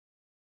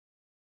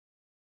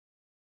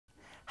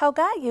How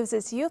God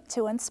uses youth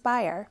to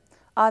inspire.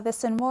 All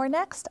this and more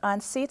next on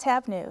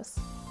CTAB News.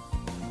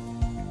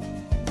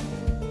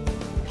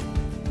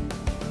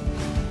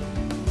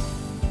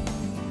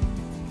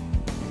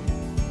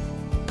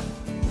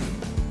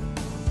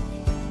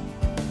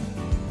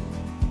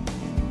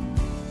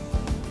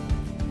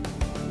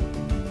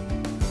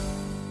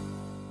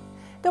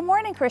 Good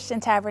morning, Christian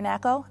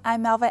Tabernacle.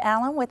 I'm Melva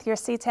Allen with your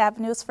CTAB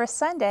News for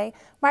Sunday,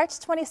 March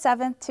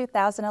 27,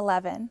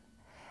 2011.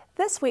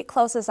 This week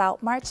closes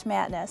out March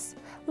Madness.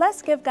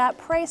 Let's give God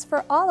praise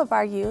for all of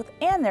our youth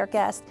and their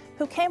guests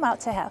who came out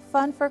to have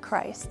fun for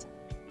Christ.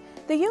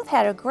 The youth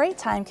had a great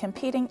time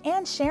competing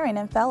and sharing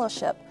in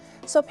fellowship,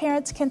 so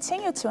parents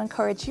continue to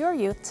encourage your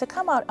youth to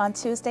come out on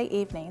Tuesday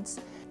evenings.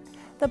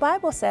 The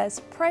Bible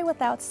says, "Pray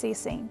without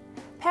ceasing."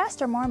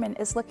 Pastor Mormon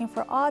is looking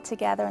for all to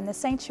gather in the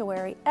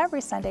sanctuary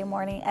every Sunday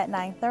morning at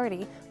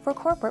 9:30 for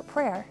corporate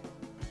prayer.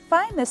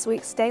 Find this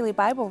week's daily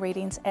Bible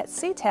readings at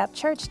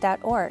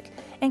ctabchurch.org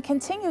and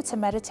continue to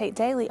meditate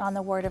daily on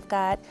the Word of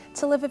God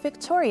to live a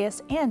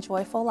victorious and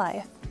joyful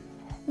life.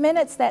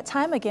 Minutes that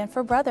time again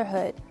for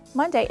Brotherhood,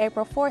 Monday,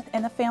 April 4th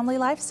in the Family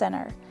Life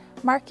Center.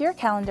 Mark your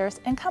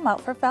calendars and come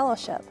out for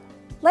fellowship.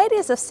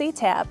 Ladies of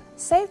CTAB,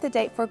 save the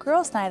date for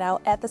Girls' Night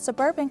Out at the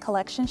Suburban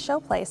Collection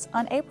Showplace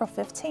on April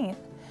 15th.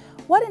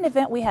 What an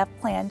event we have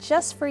planned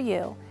just for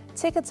you.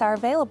 Tickets are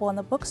available in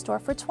the bookstore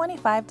for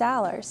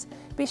 $25.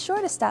 Be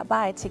sure to stop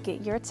by to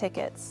get your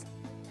tickets.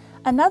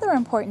 Another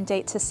important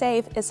date to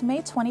save is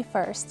May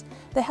 21st.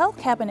 The Health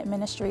Cabinet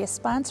Ministry is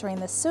sponsoring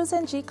the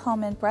Susan G.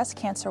 Komen Breast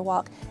Cancer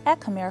Walk at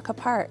Comerica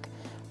Park.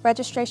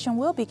 Registration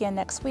will begin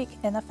next week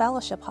in the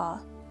Fellowship Hall.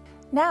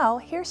 Now,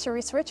 here's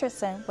Sharice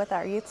Richardson with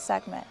our youth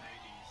segment.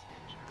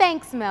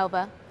 Thanks,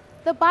 Melva.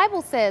 The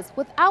Bible says,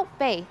 without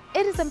faith,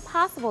 it is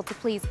impossible to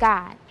please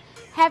God.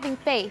 Having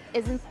faith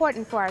is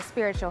important for our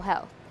spiritual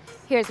health.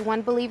 Here's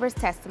one believer's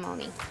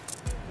testimony.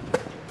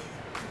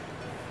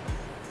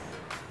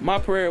 My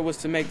prayer was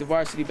to make the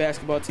varsity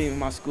basketball team in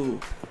my school.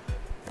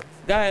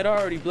 God had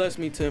already blessed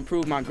me to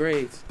improve my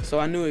grades, so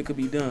I knew it could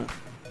be done.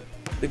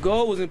 The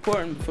goal was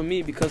important for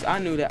me because I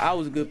knew that I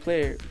was a good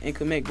player and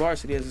could make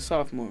varsity as a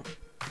sophomore.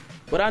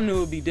 But I knew it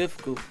would be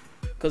difficult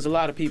because a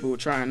lot of people were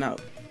trying out.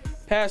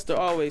 Pastor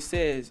always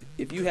says,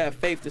 if you have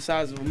faith the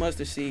size of a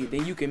mustard seed,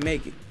 then you can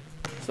make it.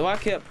 So I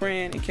kept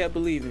praying and kept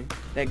believing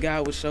that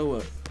God would show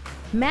up.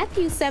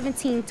 Matthew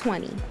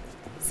 17:20.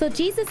 So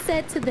Jesus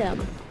said to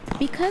them,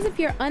 because of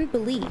your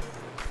unbelief,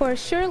 for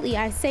assuredly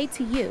I say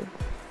to you,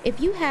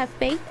 if you have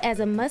faith as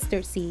a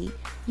mustard seed,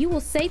 you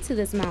will say to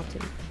this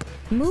mountain,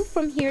 move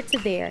from here to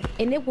there,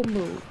 and it will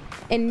move,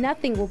 and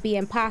nothing will be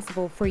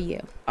impossible for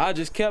you. I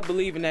just kept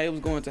believing that it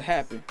was going to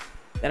happen,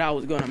 that I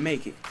was going to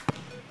make it.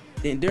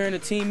 Then during the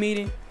team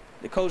meeting,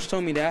 the coach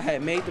told me that I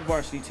had made the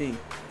varsity team.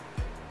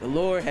 The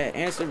Lord had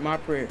answered my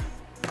prayer.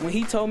 When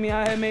he told me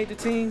I had made the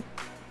team,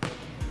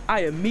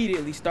 I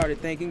immediately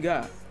started thanking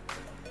God.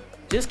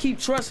 Just keep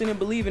trusting and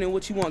believing in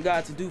what you want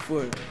God to do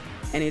for you.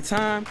 And in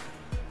time,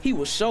 he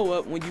will show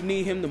up when you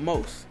need him the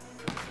most.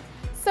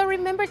 So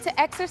remember to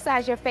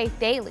exercise your faith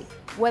daily,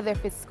 whether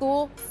if it's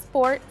school,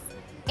 sports,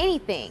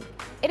 anything.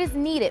 It is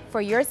needed for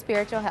your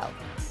spiritual health.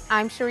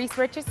 I'm Sharice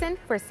Richardson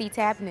for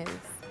CTAB News.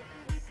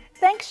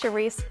 Thanks,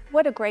 Sharice.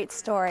 What a great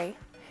story.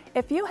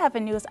 If you have a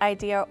news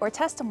idea or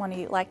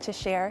testimony you'd like to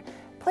share,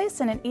 please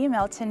send an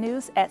email to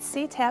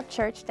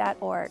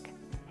news@ctabchurch.org.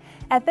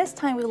 At this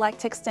time, we'd like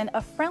to extend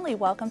a friendly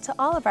welcome to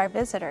all of our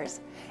visitors.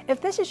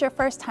 If this is your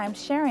first time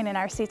sharing in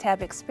our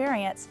CTAB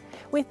experience,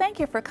 we thank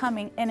you for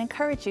coming and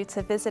encourage you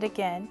to visit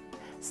again.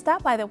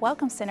 Stop by the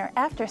Welcome Center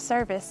after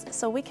service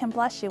so we can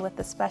bless you with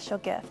a special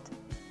gift.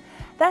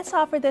 That's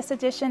all for this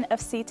edition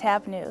of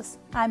CTAB News.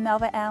 I'm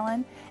Melva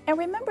Allen, and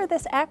remember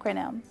this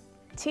acronym,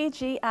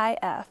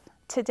 TGIF.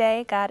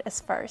 Today, God is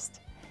first.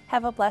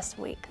 Have a blessed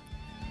week.